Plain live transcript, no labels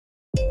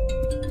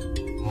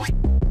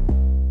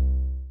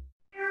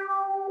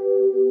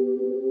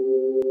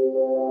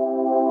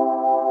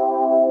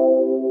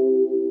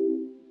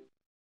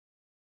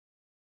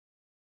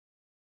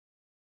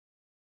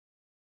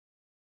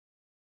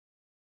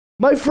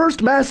My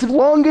first massive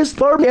longest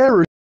Barney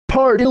error,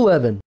 part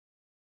 11.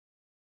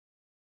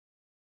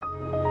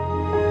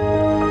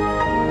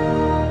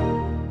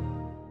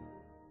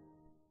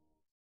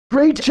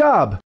 Great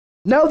job!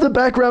 Now the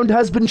background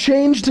has been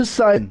changed to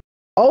cyan.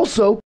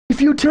 Also, if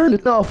you turn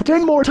it off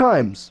 10 more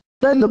times,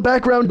 then the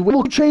background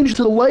will change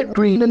to light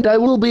green and I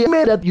will be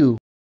mad at you.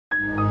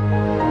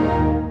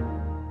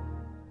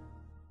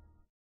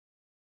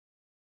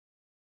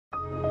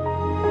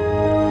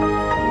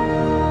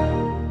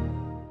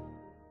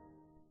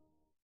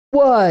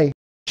 Why?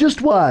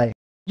 Just why?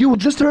 You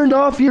just turned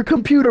off your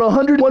computer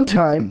 101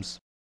 times.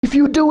 If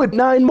you do it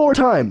 9 more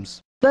times,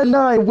 then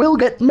I will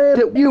get mad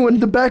at you and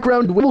the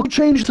background will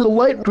change to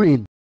light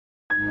green.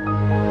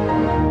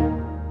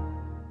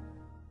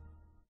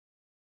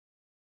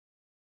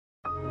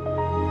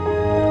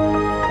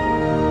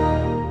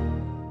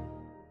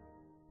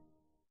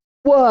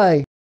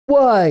 Why?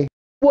 Why?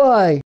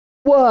 Why?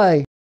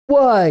 Why?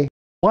 Why?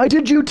 Why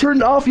did you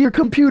turn off your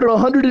computer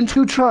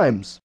 102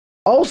 times?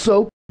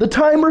 Also, the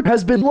timer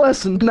has been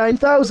lessened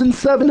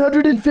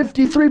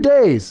 9,753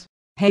 days.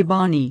 Hey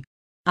Barney,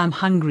 I'm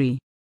hungry.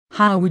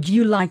 How would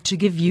you like to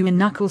give you a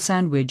knuckle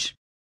sandwich?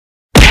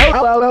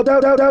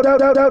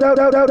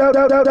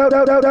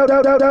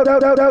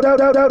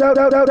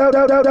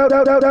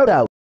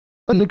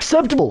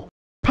 Unacceptable.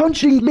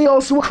 Punching me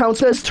also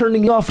counts as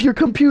turning off your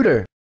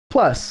computer.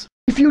 Plus,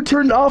 if you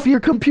turn off your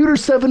computer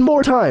 7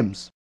 more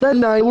times,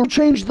 then I will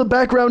change the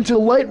background to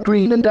light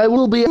green and I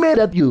will be mad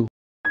at you.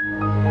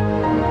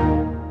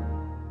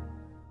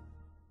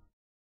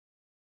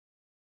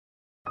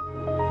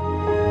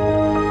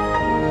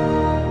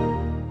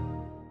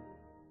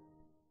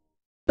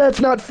 That's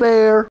not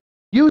fair.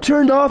 You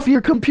turned off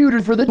your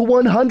computer for the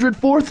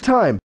 104th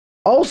time.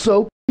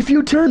 Also, if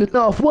you turn it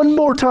off 1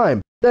 more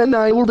time, then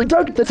I will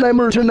deduct the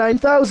timer to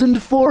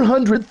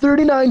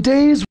 9,439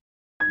 days.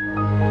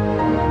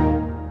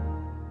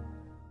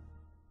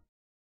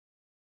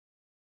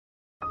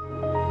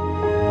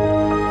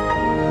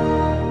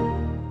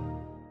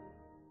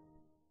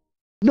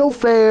 No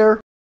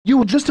fair.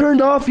 You just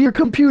turned off your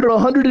computer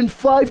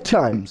 105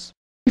 times.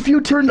 If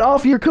you turn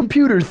off your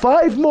computer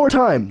 5 more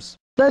times,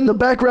 then the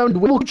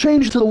background will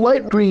change to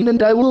light green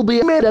and I will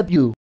be mad at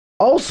you.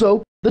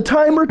 Also, the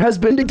timer has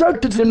been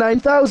deducted to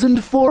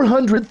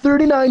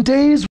 9,439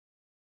 days.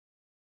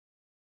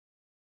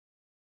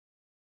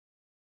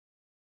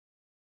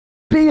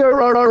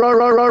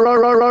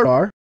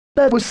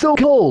 That was so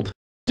cold.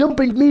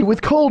 Dumping me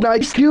with cold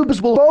ice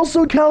cubes will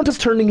also count as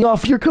turning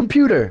off your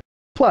computer.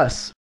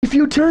 Plus, if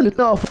you turn it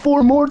off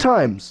 4 more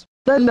times,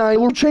 then I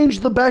will change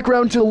the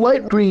background to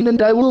light green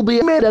and I will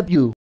be mad at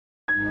you.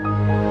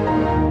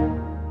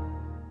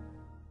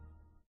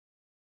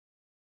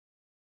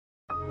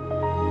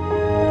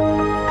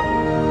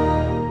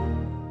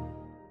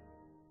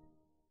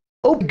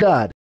 Oh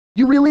God,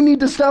 you really need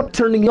to stop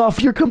turning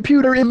off your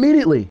computer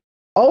immediately.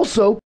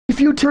 Also, if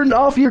you turn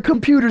off your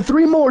computer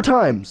 3 more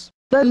times,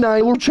 then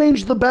I will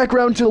change the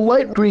background to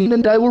light green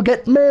and I will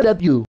get mad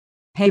at you.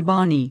 Hey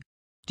Barney,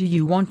 do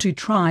you want to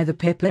try the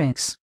pepper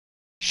X?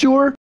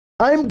 Sure,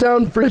 I'm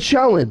down for a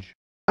challenge.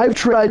 I've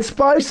tried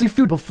spicy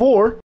food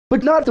before,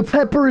 but not the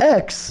pepper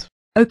X.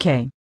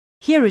 Okay,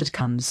 here it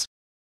comes.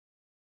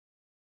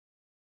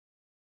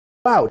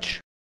 Ouch,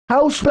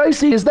 how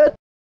spicy is that?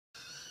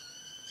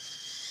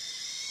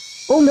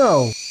 Oh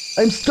no,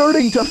 I'm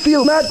starting to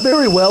feel not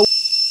very well.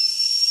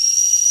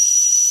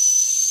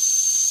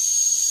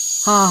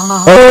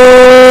 Oh,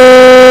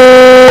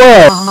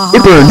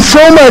 it burns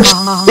so much,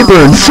 it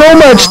burns so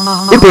much,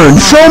 it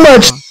burns so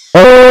much.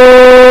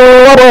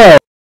 Oh,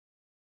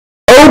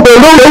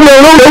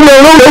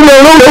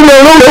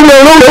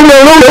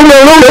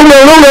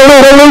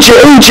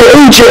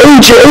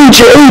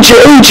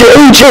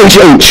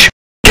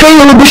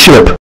 Kayla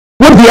Bishop,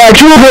 what the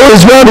actual hell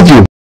is wrong with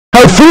you?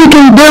 How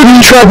freaking dare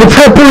you try the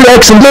pepper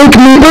X and make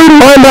me burn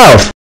my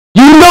mouth?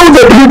 You know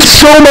that hurts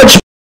so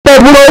much.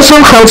 That will also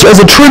count as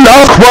a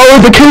turn-off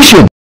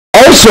qualification.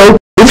 Also,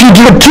 if you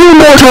do it 2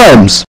 more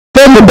times,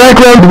 then the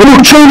background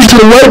will change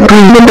to light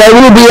green and I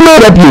will be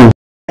mad at you.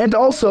 And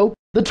also,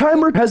 the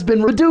timer has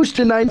been reduced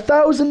to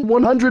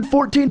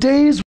 9,114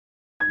 days.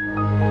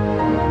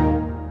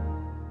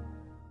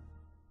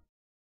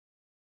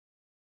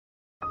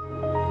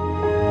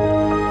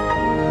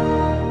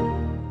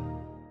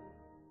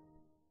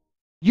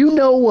 You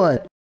know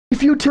what?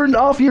 If you turn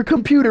off your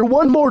computer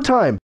 1 more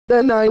time,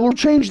 then I will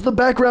change the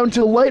background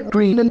to light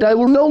green and I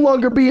will no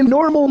longer be in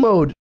normal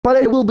mode, but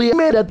I will be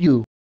mad at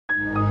you.